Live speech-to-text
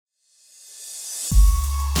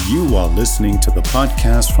You are listening to the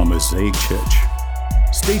podcast from Mosaic Church.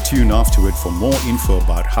 Stay tuned after it for more info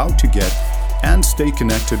about how to get and stay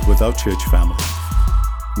connected with our church family.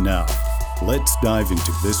 Now, let's dive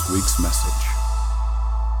into this week's message.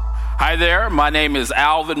 Hi there, my name is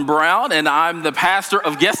Alvin Brown, and I'm the pastor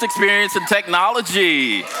of Guest Experience and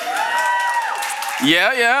Technology.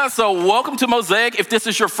 So welcome to Mosaic. If this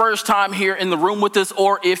is your first time here in the room with us,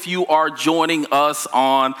 or if you are joining us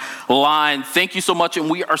online, thank you so much, and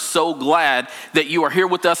we are so glad that you are here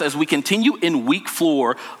with us as we continue in week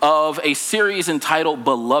 4 of a series entitled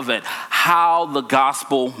Beloved, How the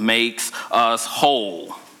Gospel Makes Us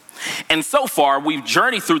Whole. And so far, we've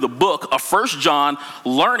journeyed through the book of 1 John,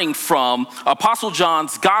 learning from Apostle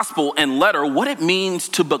John's gospel and letter what it means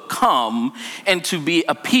to become and to be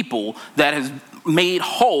a people that is made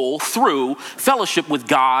whole through fellowship with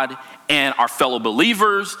God and our fellow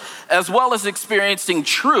believers, as well as experiencing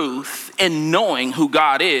truth and knowing who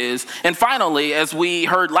God is. And finally, as we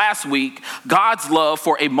heard last week, God's love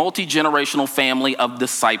for a multi-generational family of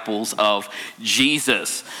disciples of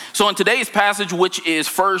Jesus. So in today's passage, which is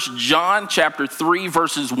 1 John chapter 3,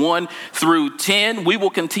 verses 1 through 10, we will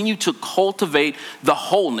continue to cultivate the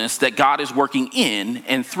wholeness that God is working in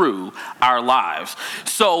and through our lives.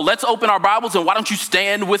 So let's open our Bibles, and why don't you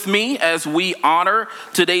stand with me as we honor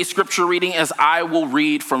today's scripture reading, as I will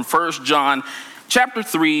read from 1 John chapter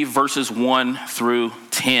 3, verses 1 through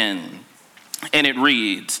 10. And it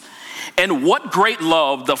reads, "And what great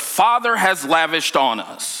love the Father has lavished on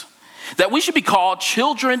us, that we should be called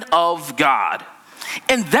children of God.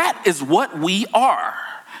 And that is what we are.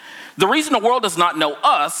 The reason the world does not know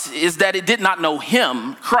us is that it did not know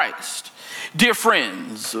him, Christ. Dear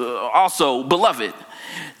friends, also beloved,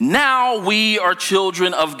 now we are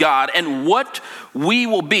children of God, and what we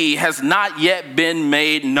will be has not yet been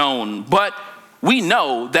made known. But we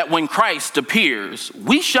know that when Christ appears,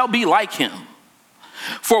 we shall be like him,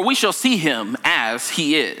 for we shall see him as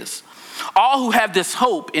he is. All who have this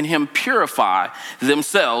hope in him purify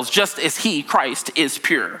themselves, just as he, Christ, is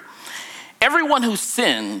pure. Everyone who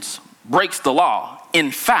sins breaks the law.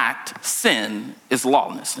 In fact, sin is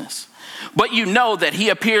lawlessness. But you know that he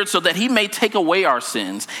appeared so that he may take away our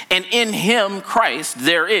sins, and in him, Christ,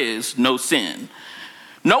 there is no sin.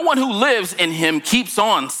 No one who lives in him keeps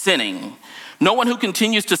on sinning. No one who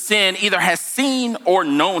continues to sin either has seen or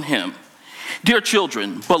known him. Dear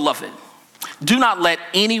children, beloved, do not let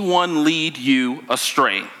anyone lead you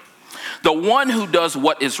astray. The one who does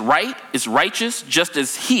what is right is righteous, just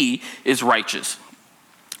as he is righteous.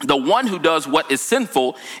 The one who does what is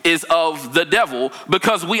sinful is of the devil,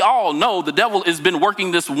 because we all know the devil has been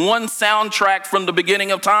working this one soundtrack from the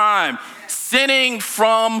beginning of time, sinning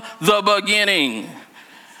from the beginning.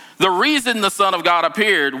 The reason the Son of God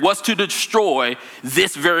appeared was to destroy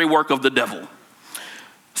this very work of the devil.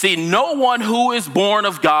 See, no one who is born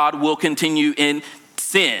of God will continue in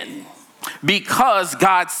sin, because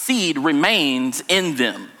God's seed remains in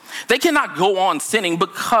them. They cannot go on sinning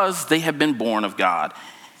because they have been born of God.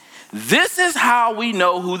 This is how we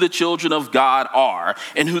know who the children of God are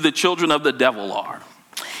and who the children of the devil are.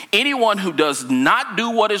 Anyone who does not do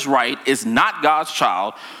what is right is not God's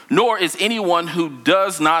child, nor is anyone who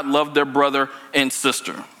does not love their brother and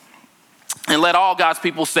sister. And let all God's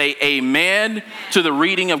people say amen to the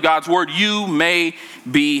reading of God's word. You may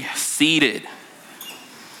be seated.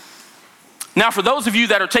 Now, for those of you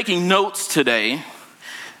that are taking notes today,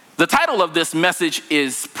 the title of this message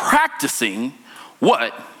is Practicing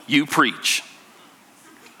What You Preach.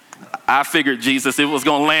 I figured, Jesus, it was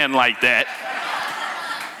going to land like that.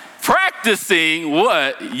 Practicing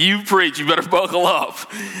what you preach. You better buckle up.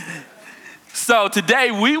 So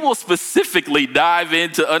today we will specifically dive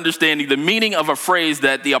into understanding the meaning of a phrase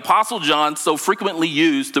that the Apostle John so frequently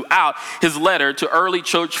used throughout his letter to early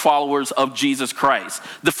church followers of Jesus Christ.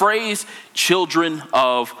 The phrase, children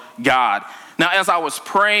of God. Now, as I was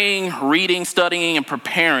praying, reading, studying, and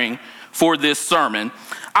preparing for this sermon,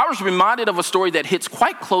 I was reminded of a story that hits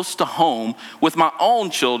quite close to home with my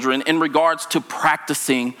own children in regards to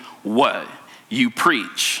practicing what you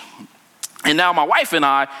preach. And now my wife and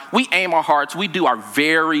I, we aim our hearts, we do our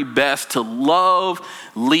very best to love,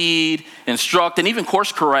 lead, instruct, and even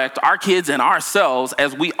course correct our kids and ourselves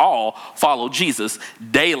as we all follow Jesus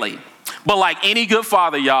daily. But like any good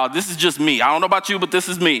father, y'all, this is just me. I don't know about you, but this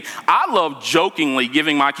is me. I love jokingly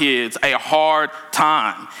giving my kids a hard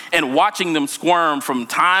time and watching them squirm from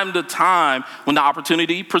time to time when the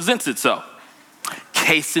opportunity presents itself.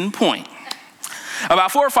 Case in point.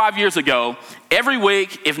 About 4 or 5 years ago, every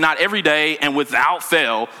week, if not every day, and without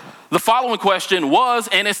fail, the following question was,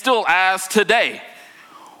 and is still asked today: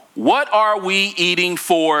 what are we eating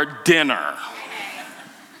for dinner?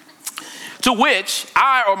 To which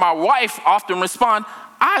I or my wife often respond,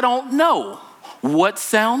 I don't know. What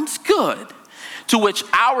sounds good? To which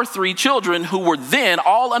our 3 children, who were then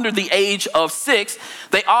all under the age of 6,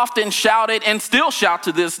 they often shouted and still shout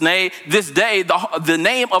to this day the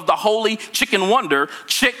name of the holy chicken wonder,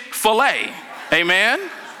 Chick-fil-A. Amen?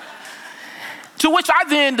 To which I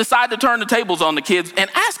then decide to turn the tables on the kids and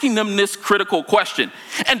asking them this critical question.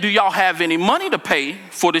 And do y'all have any money to pay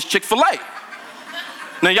for this Chick-fil-A?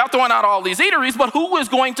 Now, y'all throwing out all these eateries, but who is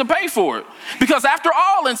going to pay for it? Because after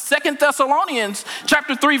all, in 2 Thessalonians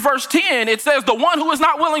chapter 3, verse 10, it says, the one who is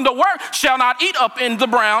not willing to work shall not eat up in the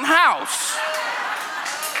brown house.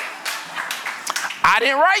 I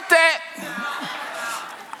didn't write that.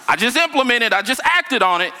 I just implemented, I just acted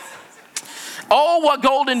on it. Oh, what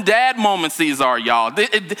golden dad moments these are, y'all.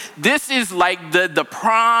 This is like the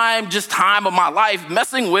prime just time of my life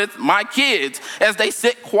messing with my kids as they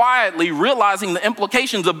sit quietly realizing the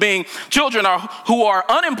implications of being children who are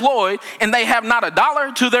unemployed and they have not a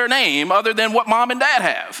dollar to their name other than what mom and dad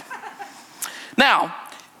have. Now,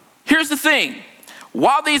 here's the thing.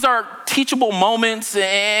 While these are teachable moments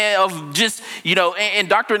of just,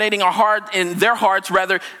 indoctrinating in their hearts,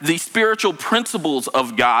 rather, the spiritual principles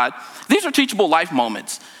of God, these are teachable life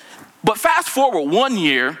moments. But fast forward 1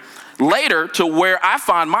 year later to where I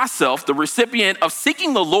find myself the recipient of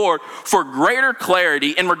seeking the Lord for greater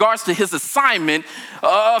clarity in regards to his assignment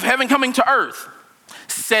of heaven coming to earth.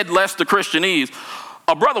 Said Lester Christianese,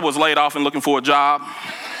 a brother was laid off and looking for a job.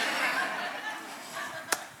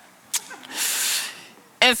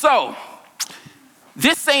 And so,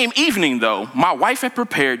 this same evening, though, my wife had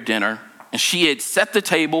prepared dinner, and she had set the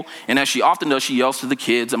table, and as she often does, she yells to the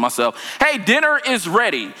kids and myself, hey, dinner is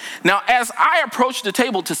ready. Now, as I approached the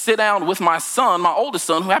table to sit down with my son, my oldest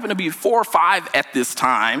son, who happened to be 4 or 5 at this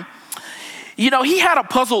time, he had a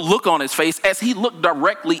puzzled look on his face as he looked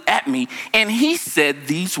directly at me, and he said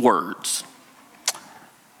these words,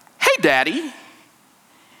 hey, Daddy,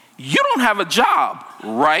 you don't have a job,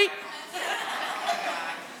 right?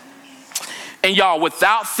 And y'all,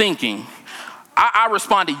 without thinking, I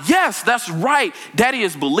responded, yes, that's right. Daddy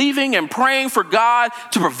is believing and praying for God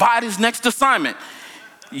to provide his next assignment.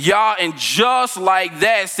 Y'all, and just like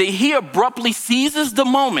that, see, he abruptly seizes the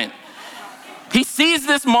moment. He sees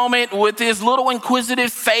this moment with his little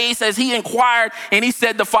inquisitive face as he inquired, and he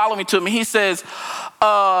said the following to me. He says,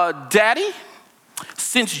 Daddy,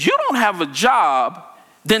 since you don't have a job,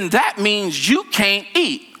 then that means you can't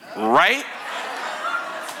eat, right?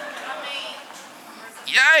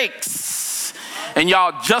 Yikes. And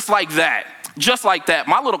y'all, just like that,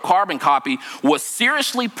 my little carbon copy was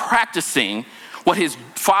seriously practicing what his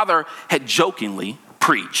father had jokingly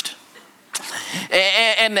preached.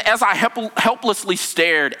 And as I helplessly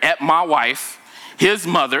stared at my wife, his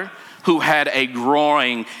mother, who had a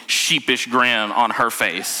growing sheepish grin on her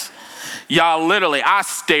face, y'all, literally, I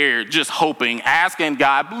stared, just hoping, asking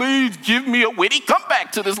God, please give me a witty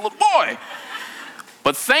comeback to this little boy.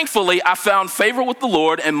 But thankfully, I found favor with the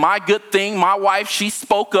Lord, and my good thing, my wife, she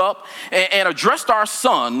spoke up and addressed our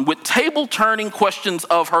son with table-turning questions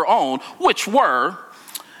of her own, which were,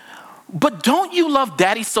 but don't you love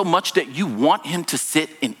Daddy so much that you want him to sit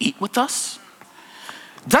and eat with us?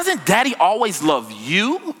 Doesn't Daddy always love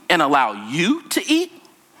you and allow you to eat?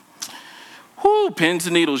 Whoo, pins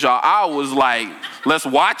and needles, y'all. I was like, let's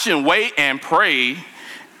watch and wait and pray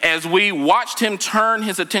as we watched him turn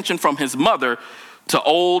his attention from his mother to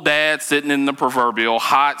old dad sitting in the proverbial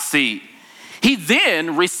hot seat. He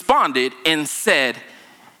then responded and said,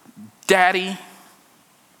 Daddy,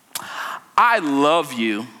 I love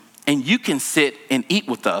you, and you can sit and eat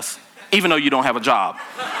with us, even though you don't have a job.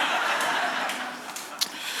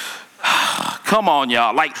 Come on,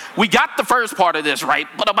 y'all. Like, we got the first part of this, right?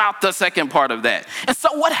 But about the second part of that. And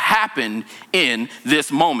so what happened in this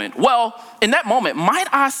moment? Well, in that moment, might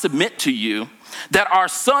I submit to you that our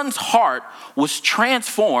son's heart was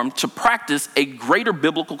transformed to practice a greater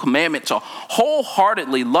biblical commandment to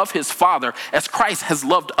wholeheartedly love his father as Christ has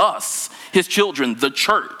loved us, his children, the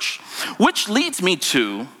church. Which leads me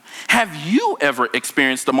to, have you ever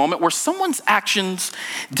experienced a moment where someone's actions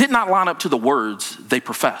did not line up to the words they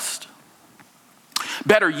professed?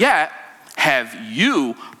 Better yet, have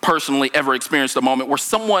you personally ever experienced a moment where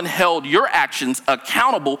someone held your actions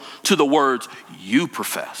accountable to the words you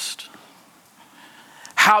professed?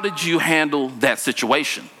 How did you handle that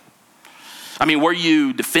situation? I mean, were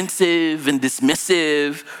you defensive and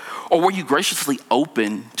dismissive, or were you graciously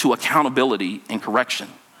open to accountability and correction?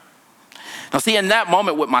 Now, see, in that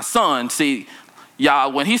moment with my son,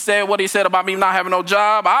 y'all, when he said what he said about me not having no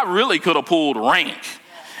job, I really could have pulled rank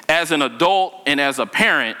as an adult and as a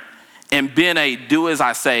parent and been a do as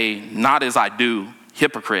I say, not as I do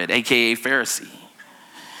hypocrite, aka Pharisee.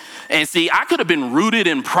 And see, I could have been rooted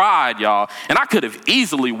in pride, y'all, and I could have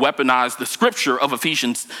easily weaponized the scripture of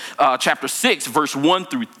Ephesians chapter 6, verse 1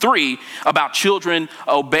 through 3 about children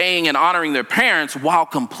obeying and honoring their parents while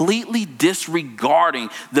completely disregarding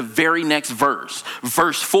the very next verse,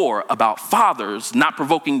 verse 4, about fathers not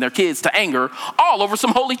provoking their kids to anger all over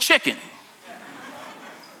some holy chicken.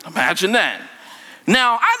 Imagine that.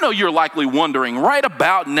 Now, I know you're likely wondering right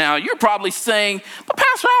about now, you're probably saying, but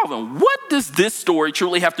Pastor Alvin, what does this story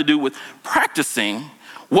truly have to do with practicing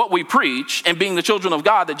what we preach and being the children of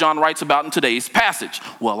God that John writes about in today's passage?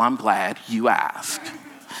 Well, I'm glad you asked.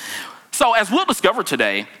 So as we'll discover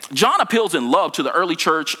today, John appeals in love to the early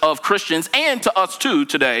church of Christians and to us too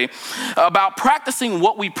today about practicing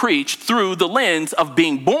what we preach through the lens of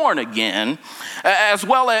being born again, as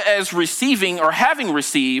well as receiving or having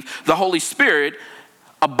received the Holy Spirit,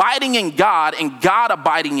 abiding in God and God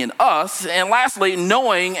abiding in us, and lastly,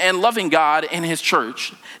 knowing and loving God and his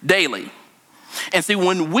church daily. And see,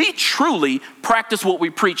 when we truly practice what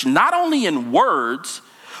we preach, not only in words,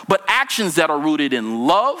 but actions that are rooted in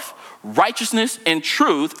love, righteousness, and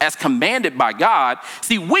truth as commanded by God,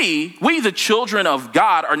 see, we the children of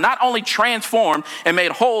God are not only transformed and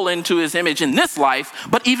made whole into his image in this life,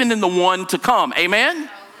 but even in the one to come. Amen?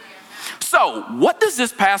 So, what does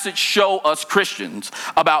this passage show us Christians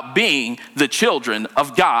about being the children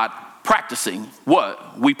of God, practicing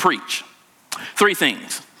what we preach? 3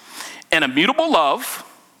 things: an immutable love,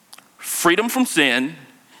 freedom from sin,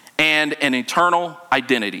 and an eternal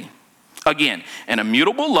identity. Again, an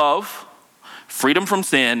immutable love, freedom from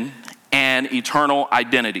sin, and eternal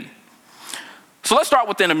identity. So let's start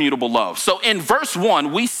with an immutable love. So in verse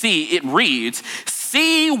 1, we see it reads,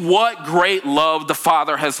 "See what great love the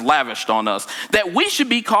Father has lavished on us, that we should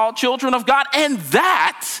be called children of God, and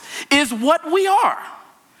that is what we are."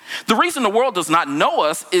 The reason the world does not know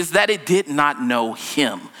us is that it did not know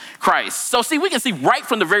him, Christ. So see, we can see right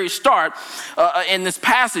from the very start in this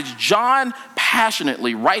passage, John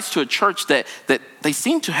passionately writes to a church that they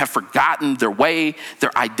seem to have forgotten their way,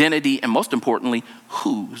 their identity, and most importantly,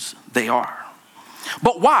 whose they are.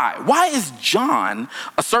 But why? Why is John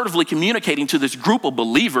assertively communicating to this group of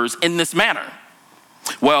believers in this manner?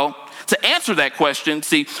 Well, to answer that question,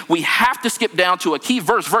 see, we have to skip down to a key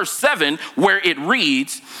verse, verse 7, where it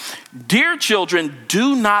reads, "Dear children,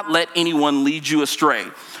 do not let anyone lead you astray.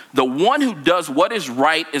 The one who does what is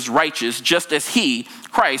right is righteous, just as he,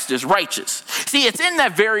 Christ, is righteous." See, it's in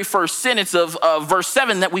that very first sentence of verse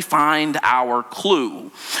 7 that we find our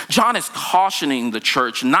clue. John is cautioning the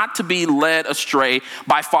church not to be led astray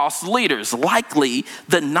by false leaders, likely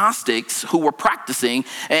the Gnostics who were practicing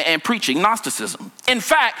and preaching Gnosticism. In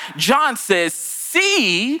fact, John says,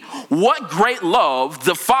 "See what great love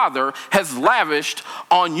the Father has lavished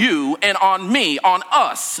on you and on me, on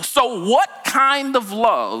us." So what kind of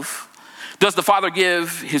love does the Father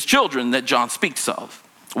give his children that John speaks of?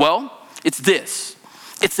 Well, it's this.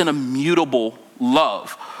 It's an immutable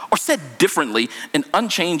love. Or said differently, an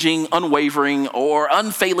unchanging, unwavering, or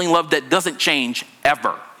unfailing love that doesn't change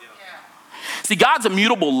ever. See, God's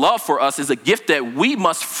immutable love for us is a gift that we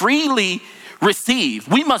must freely receive.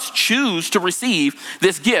 We must choose to receive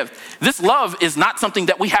this gift. This love is not something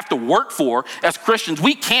that we have to work for as Christians.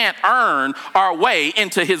 We can't earn our way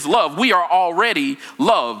into his love. We are already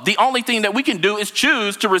loved. The only thing that we can do is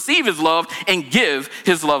choose to receive his love and give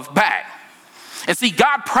his love back. And see,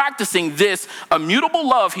 God practicing this immutable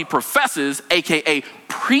love he professes, aka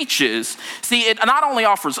preaches, see, it not only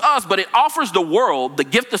offers us, but it offers the world the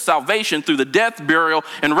gift of salvation through the death, burial,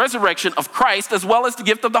 and resurrection of Christ, as well as the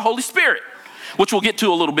gift of the Holy Spirit, which we'll get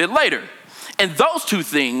to a little bit later. And those two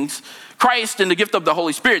things, Christ and the gift of the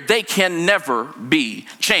Holy Spirit, they can never be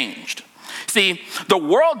changed. See, the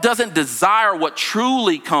world doesn't desire what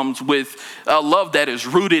truly comes with a love that is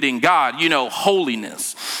rooted in God,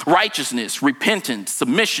 holiness, righteousness, repentance,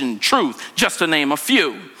 submission, truth, just to name a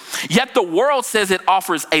few. Yet the world says it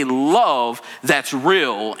offers a love that's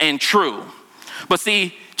real and true. But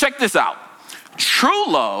see, check this out. True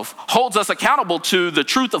love holds us accountable to the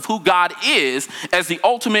truth of who God is as the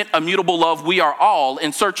ultimate immutable love we are all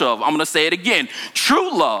in search of. I'm going to say it again.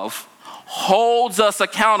 True love holds us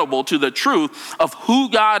accountable to the truth of who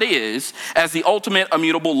God is as the ultimate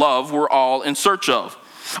immutable love we're all in search of.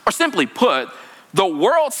 Or simply put, the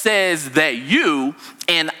world says that you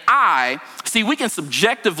and I, see, we can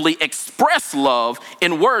subjectively express love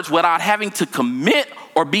in words without having to commit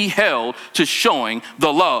or be held to showing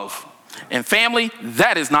the love. And family,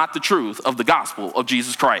 that is not the truth of the gospel of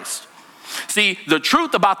Jesus Christ. See, the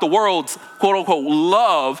truth about the world's quote unquote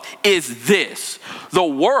love is this. The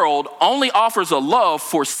world only offers a love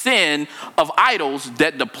for sin of idols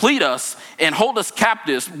that deplete us and hold us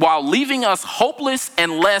captives while leaving us hopeless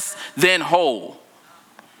and less than whole.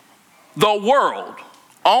 The world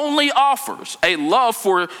only offers a love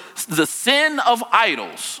for the sin of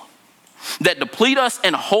idols that deplete us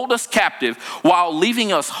and hold us captive while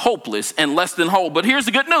leaving us hopeless and less than whole. But here's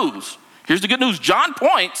the good news. Here's the good news. John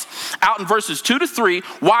points out in verses 2-3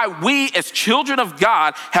 why we as children of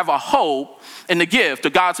God have a hope in the gift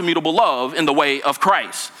of God's immutable love in the way of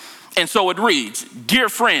Christ. And so it reads, dear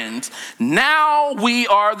friends, now we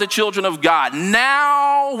are the children of God.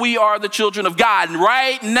 Now we are the children of God.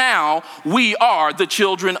 Right now we are the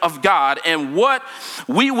children of God. And what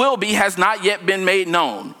we will be has not yet been made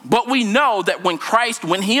known. But we know that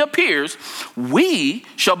when he appears, we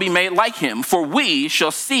shall be made like him, for we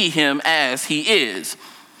shall see him as he is.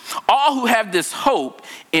 All who have this hope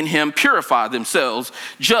in him purify themselves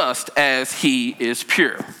just as he is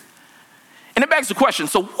pure. And it begs the question,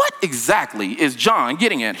 so what exactly is John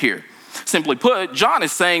getting at here? Simply put, John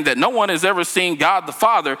is saying that no one has ever seen God the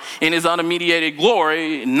Father in his unmediated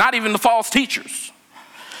glory, not even the false teachers.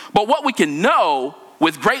 But what we can know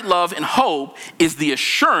with great love and hope is the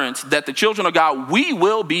assurance that the children of God, we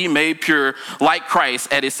will be made pure like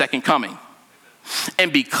Christ at his second coming.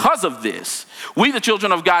 And because of this, we the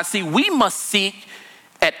children of God, we must seek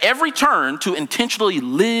at every turn to intentionally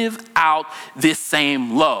live out this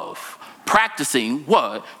same love, practicing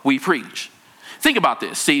what we preach. Think about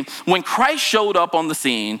this. See, when Christ showed up on the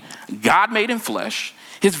scene, God made him flesh.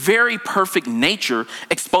 His very perfect nature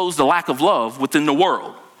exposed the lack of love within the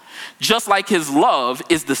world. Just like his love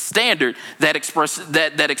is the standard that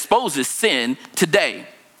exposes sin today.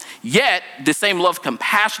 Yet, the same love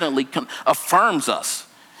compassionately affirms us,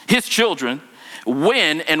 his children,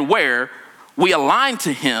 when and where we align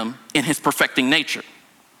to him in his perfecting nature.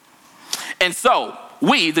 And so,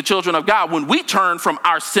 we, the children of God, when we turn from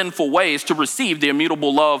our sinful ways to receive the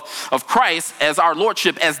immutable love of Christ as our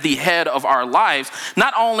lordship, as the head of our lives,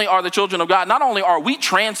 not only are the children of God, not only are we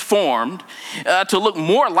transformed to look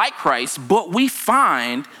more like Christ, but we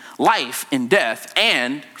find life in death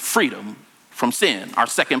and freedom from sin, our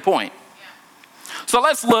second point. So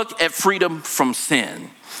let's look at freedom from sin.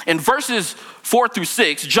 In verses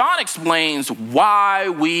 4-6, John explains why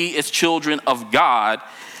we as children of God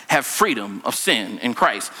have freedom of sin in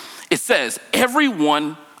Christ. It says,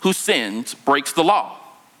 everyone who sins breaks the law.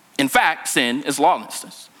 In fact, sin is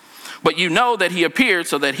lawlessness. But you know that he appeared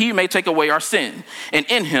so that he may take away our sin. And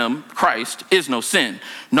in him, Christ, is no sin.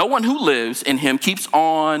 No one who lives in him keeps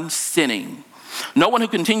on sinning. No one who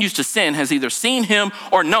continues to sin has either seen him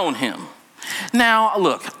or known him. Now,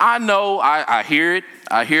 look, I know, I hear it.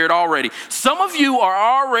 I hear it already. Some of you are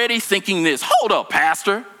already thinking this. Hold up,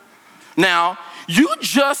 Pastor. Now, you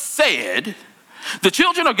just said the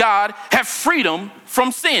children of God have freedom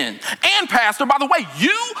from sin. And Pastor, by the way,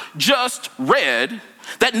 you just read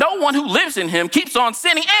that no one who lives in him keeps on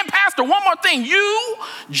sinning. And Pastor, one more thing, you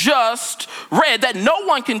just read that no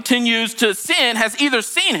one continues to sin has either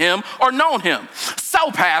seen him or known him.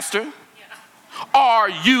 So Pastor, are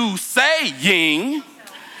you saying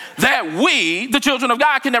that we, the children of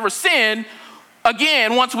God, can never sin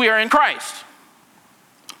again once we are in Christ?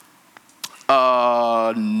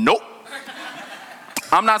 Nope.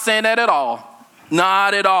 I'm not saying that at all.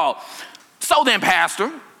 Not at all. So then,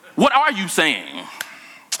 Pastor, what are you saying?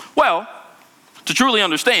 Well, to truly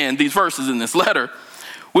understand these verses in this letter,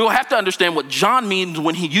 we will have to understand what John means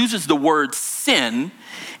when he uses the word sin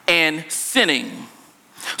and sinning.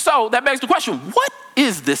 So that begs the question, what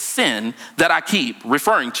is this sin that I keep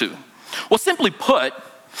referring to? Well, simply put,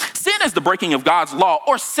 sin is the breaking of God's law,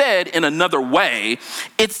 or said in another way,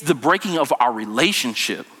 it's the breaking of our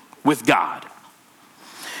relationship with God.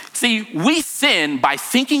 See, we sin by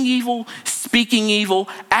thinking evil, speaking evil,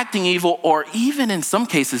 acting evil, or even in some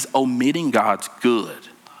cases, omitting God's good.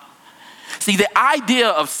 See, the idea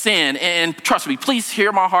of sin, and trust me, please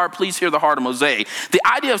hear my heart, please hear the heart of Mosaic. The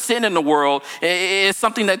idea of sin in the world is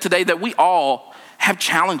something that today that we all have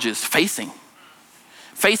challenges facing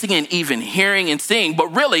and even hearing and seeing.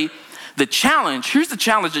 But really, the challenge, here's the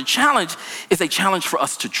challenge. The challenge is a challenge for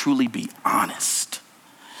us to truly be honest.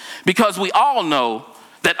 Because we all know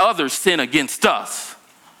that others sin against us.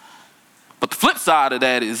 But the flip side of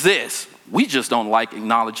that is this. We just don't like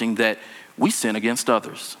acknowledging that we sin against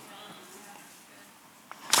others.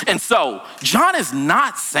 And so, John is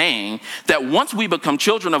not saying that once we become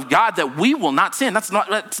children of God that we will not sin. That's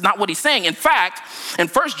not what he's saying. In fact, in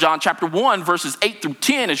 1 John chapter 1, verses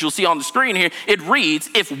 8-10, as you'll see on the screen here, it reads,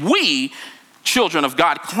 if we children of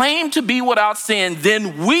God, claim to be without sin,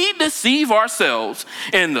 then we deceive ourselves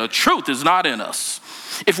and the truth is not in us.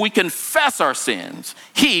 If we confess our sins,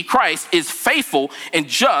 he, Christ, is faithful and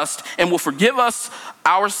just and will forgive us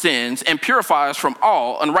our sins and purify us from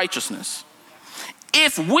all unrighteousness.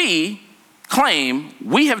 If we claim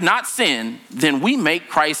we have not sinned, then we make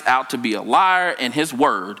Christ out to be a liar and his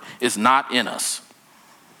word is not in us.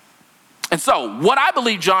 And so what I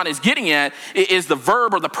believe John is getting at is the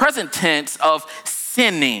verb or the present tense of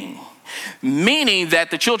sinning. Meaning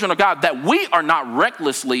that the children of God, that we are not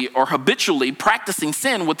recklessly or habitually practicing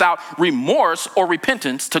sin without remorse or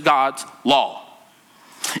repentance to God's law.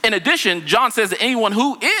 In addition, John says that anyone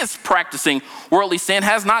who is practicing worldly sin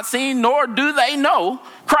has not seen nor do they know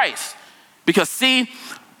Christ. Because see,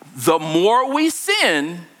 the more we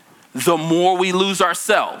sin, the more we lose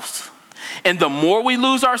ourselves. And the more we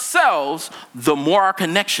lose ourselves, the more our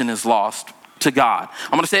connection is lost to God.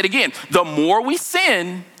 I'm going to say it again. The more we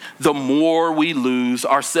sin, the more we lose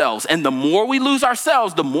ourselves. And the more we lose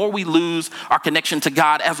ourselves, the more we lose our connection to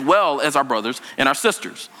God as well as our brothers and our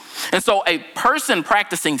sisters. And so a person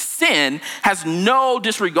practicing sin has no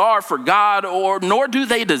disregard for God, nor do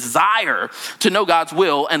they desire to know God's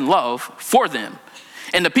will and love for them.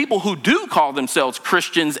 And the people who do call themselves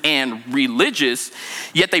Christians and religious,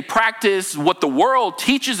 yet they practice what the world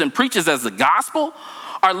teaches and preaches as the gospel,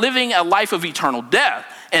 are living a life of eternal death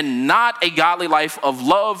and not a godly life of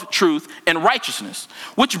love, truth, and righteousness.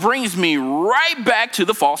 Which brings me right back to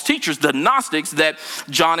the false teachers, the Gnostics that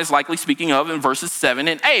John is likely speaking of in verses 7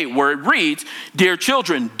 and 8, where it reads, "Dear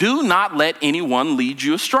children, do not let anyone lead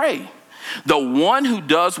you astray. The one who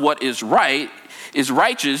does what is right is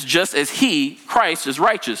righteous just as he, Christ, is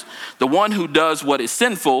righteous. The one who does what is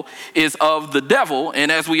sinful is of the devil."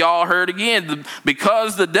 And as we all heard again,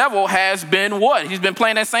 because the devil has been what? He's been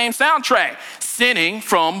playing that same soundtrack, sinning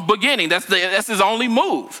from beginning. That's his only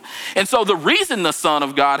move. And so the reason the Son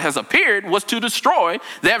of God has appeared was to destroy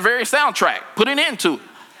that very soundtrack, put an end to it.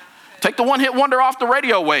 Take the one-hit wonder off the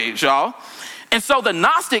radio waves, y'all. And so the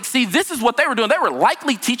Gnostics, see, this is what they were doing. They were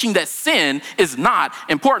likely teaching that sin is not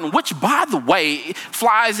important, which, by the way,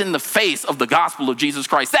 flies in the face of the gospel of Jesus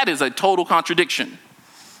Christ. That is a total contradiction.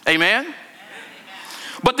 Amen? Amen.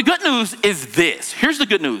 But the good news is this. Here's the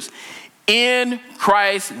good news. In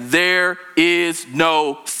Christ, there is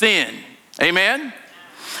no sin. Amen?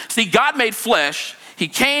 See, God made flesh. He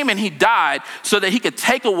came and he died so that he could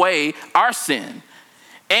take away our sin.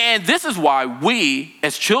 And this is why we,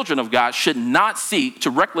 as children of God, should not seek to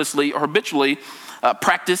recklessly or habitually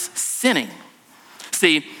practice sinning.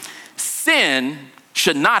 See, sin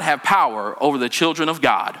should not have power over the children of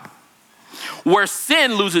God. Where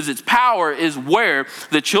sin loses its power is where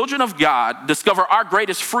the children of God discover our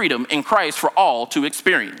greatest freedom in Christ for all to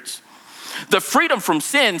experience. The freedom from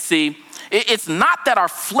sin, see, it's not that our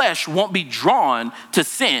flesh won't be drawn to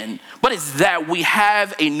sin, but it's that we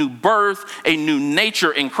have a new birth, a new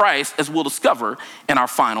nature in Christ, as we'll discover in our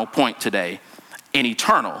final point today, an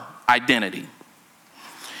eternal identity.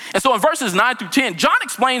 And so in verses 9 through 10, John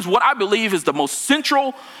explains what I believe is the most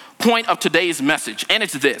central point of today's message, and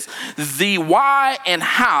it's this: the why and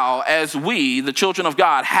how, as we, the children of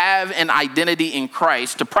God, have an identity in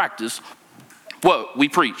Christ to practice what we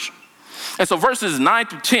preach. And so verses 9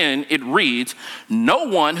 through 10, it reads, "No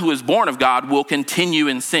one who is born of God will continue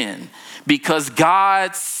in sin because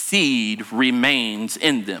God's seed remains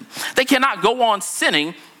in them. They cannot go on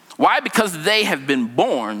sinning. Why? Because they have been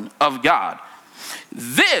born of God.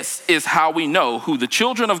 This is how we know who the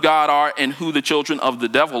children of God are and who the children of the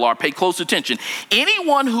devil are." Pay close attention.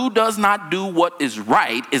 "Anyone who does not do what is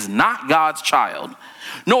right is not God's child,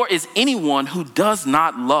 nor is anyone who does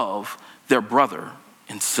not love their brother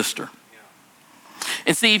and sister."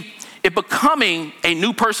 And see, if becoming a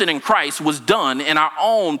new person in Christ was done in our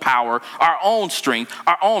own power, our own strength,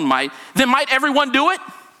 our own might, then might everyone do it?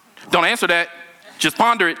 Don't answer that. Just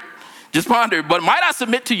ponder it. Just ponder. But might I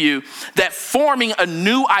submit to you that forming a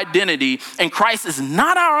new identity in Christ is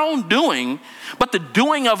not our own doing, but the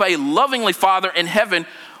doing of a lovingly Father in heaven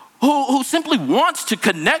who simply wants to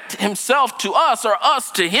connect himself to us or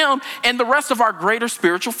us to him and the rest of our greater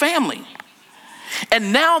spiritual family.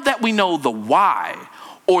 And now that we know the why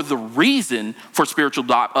or the reason for spiritual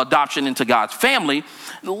adoption into God's family,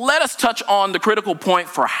 let us touch on the critical point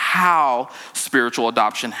for how spiritual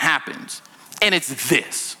adoption happens. And it's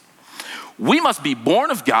this: we must be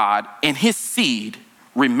born of God and his seed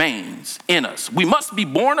remains in us. We must be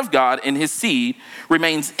born of God and his seed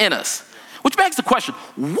remains in us. Which begs the question,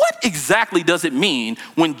 what exactly does it mean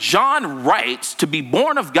when John writes to be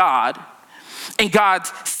born of God and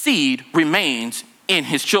God's seed remains in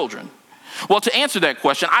his children? Well, to answer that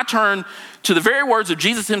question, I turn to the very words of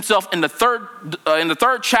Jesus himself in the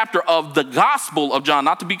third chapter of the Gospel of John,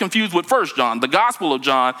 not to be confused with 1 John, the Gospel of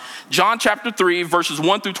John, John chapter 3, verses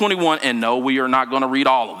 1 through 21. And no, we are not going to read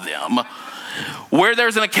all of them. Where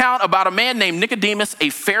there's an account about a man named Nicodemus, a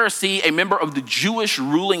Pharisee, a member of the Jewish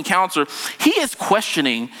ruling council. He is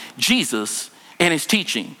questioning Jesus and his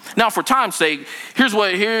teaching. Now, for time's sake, here's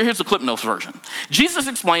the Clip Notes version. Jesus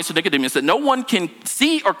explains to Nicodemus that no one can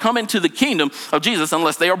see or come into the kingdom of Jesus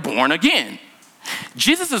unless they are born again.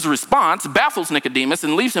 Jesus' response baffles Nicodemus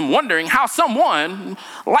and leaves him wondering how someone,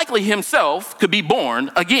 likely himself, could be born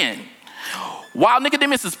again. While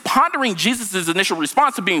Nicodemus is pondering Jesus' initial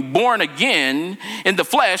response to being born again in the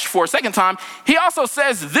flesh for a second time, he also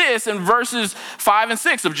says this in verses 5 and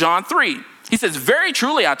 6 of John 3. He says, "Very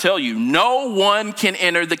truly I tell you, no one can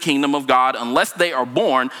enter the kingdom of God unless they are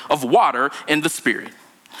born of water and the Spirit.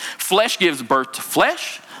 Flesh gives birth to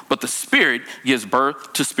flesh, but the Spirit gives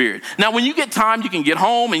birth to spirit." Now, when you get time, you can get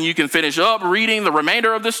home and you can finish up reading the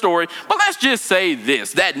remainder of the story. But let's just say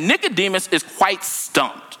this, that Nicodemus is quite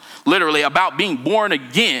stumped, literally, about being born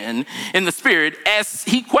again in the Spirit as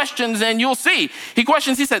he questions, and you'll see. He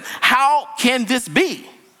said, how can this be?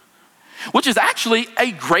 Which is actually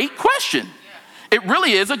a great question. It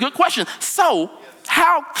really is a good question. So,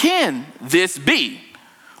 how can this be?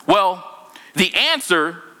 Well, the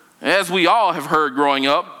answer, as we all have heard growing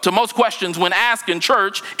up, to most questions when asked in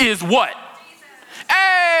church is what?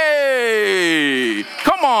 Hey,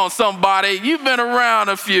 come on somebody, you've been around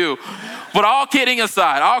a few. But all kidding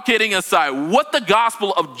aside, what the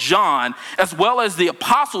Gospel of John, as well as the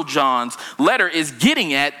Apostle John's letter is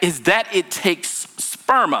getting at is that it takes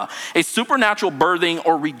sperma, a supernatural birthing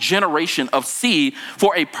or regeneration of seed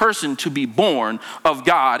for a person to be born of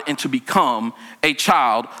God and to become a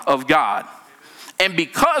child of God. And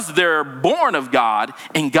because they're born of God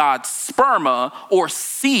and God's sperma or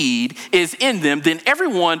seed is in them, then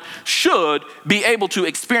everyone should be able to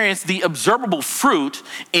experience the observable fruit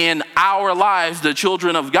in our lives, the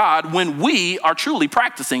children of God, when we are truly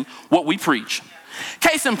practicing what we preach.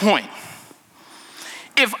 Case in point,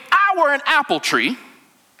 if I were an apple tree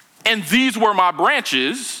and these were my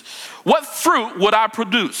branches, what fruit would I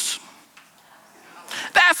produce?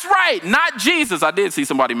 That's right, not Jesus. I did see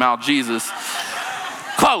somebody mouth Jesus.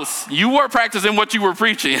 Close. You were practicing what you were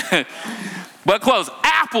preaching. But close.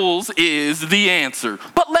 Apples is the answer.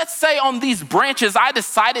 But let's say on these branches I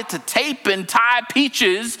decided to tape and tie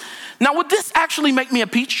peaches. Now, would this actually make me a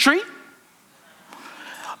peach tree?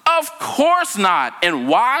 Of course not. And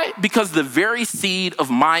why? Because the very seed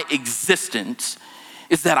of my existence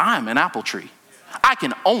is that I'm an apple tree. I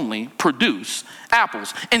can only produce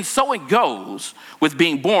apples. And so it goes with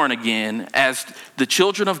being born again as the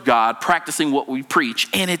children of God practicing what we preach.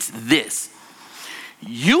 And it's this.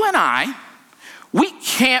 You and I, we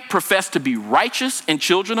can't profess to be righteous and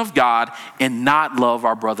children of God and not love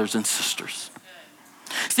our brothers and sisters.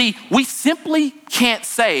 See, we simply can't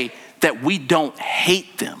say that we don't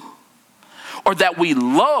hate them or that we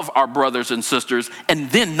love our brothers and sisters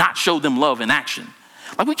and then not show them love in action.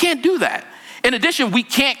 Like, we can't do that. In addition, we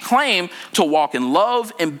can't claim to walk in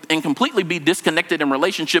love and completely be disconnected in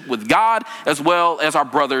relationship with God as well as our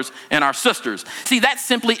brothers and our sisters. See, that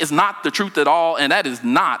simply is not the truth at all, and that is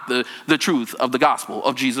not the truth of the gospel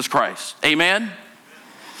of Jesus Christ. Amen?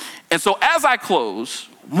 And so as I close,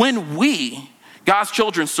 when we, God's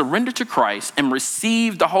children, surrender to Christ and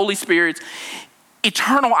receive the Holy Spirit's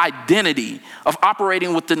eternal identity of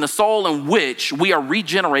operating within the soul in which we are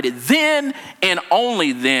regenerated, then and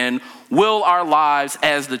only then will our lives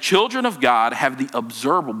as the children of God have the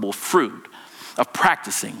observable fruit of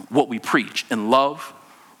practicing what we preach in love,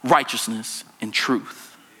 righteousness, and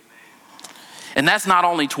truth. And that's not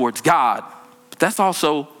only towards God, but that's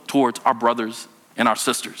also towards our brothers and our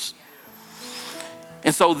sisters.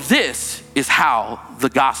 And so this is how the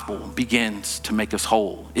gospel begins to make us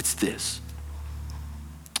whole. It's this.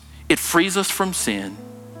 It frees us from sin,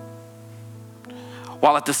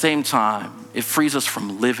 while at the same time, it frees us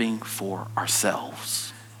from living for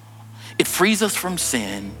ourselves. It frees us from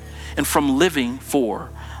sin and from living for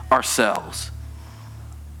ourselves.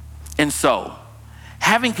 And so,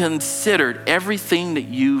 having considered everything that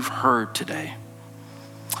you've heard today,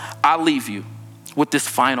 I leave you with this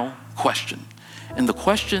final question. And the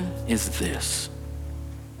question is this.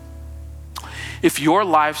 If your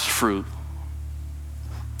life's fruit,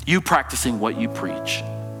 you practicing what you preach,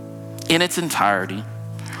 in its entirety,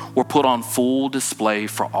 were put on full display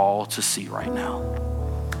for all to see right now,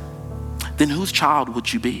 then whose child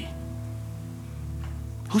would you be?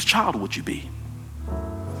 Whose child would you be?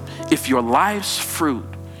 If your life's fruit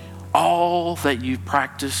all that you've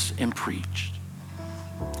practiced and preached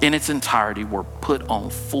in its entirety were put on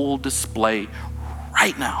full display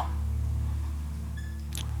right now,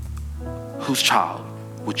 whose child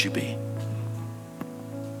would you be?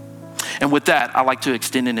 And with that, I'd like to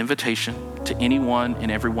extend an invitation to anyone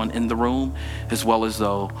and everyone in the room, as well as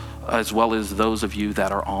those of you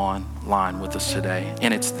that are online with us today.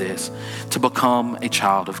 And it's this: to become a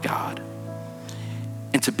child of God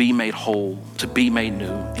and to be made whole, to be made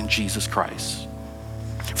new in Jesus Christ,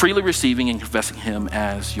 freely receiving and confessing him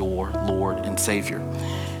as your Lord and Savior.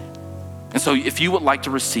 And so if you would like to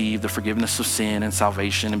receive the forgiveness of sin and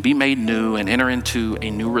salvation and be made new and enter into a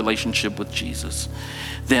new relationship with Jesus,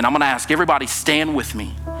 then I'm going to ask everybody, stand with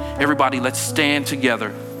me. Everybody, let's stand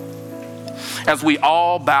together as we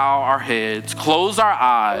all bow our heads, close our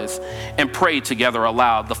eyes, and pray together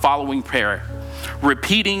aloud the following prayer,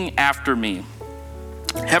 repeating after me.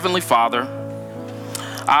 Heavenly Father,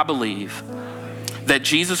 I believe that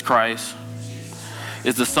Jesus Christ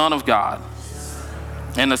is the Son of God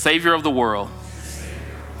and the Savior of the world.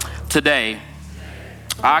 Today,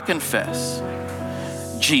 I confess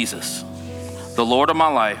Jesus, the Lord of my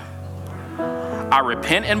life. I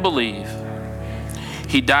repent and believe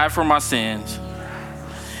he died for my sins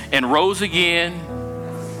and rose again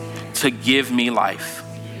to give me life.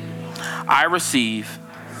 I receive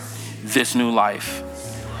this new life.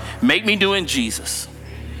 Make me new in Jesus.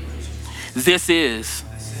 This is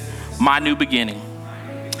my new beginning.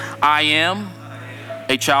 I am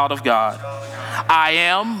a child of God. I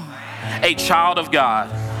am a child of God.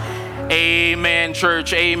 Amen,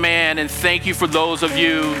 church. Amen. And thank you for those of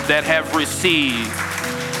you that have received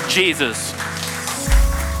Jesus.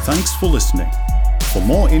 Thanks for listening. For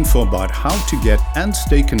more info about how to get and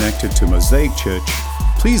stay connected to Mosaic Church,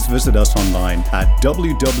 please visit us online at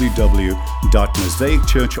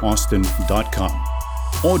www.mosaicchurchaustin.com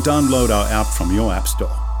or download our app from your app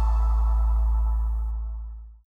store.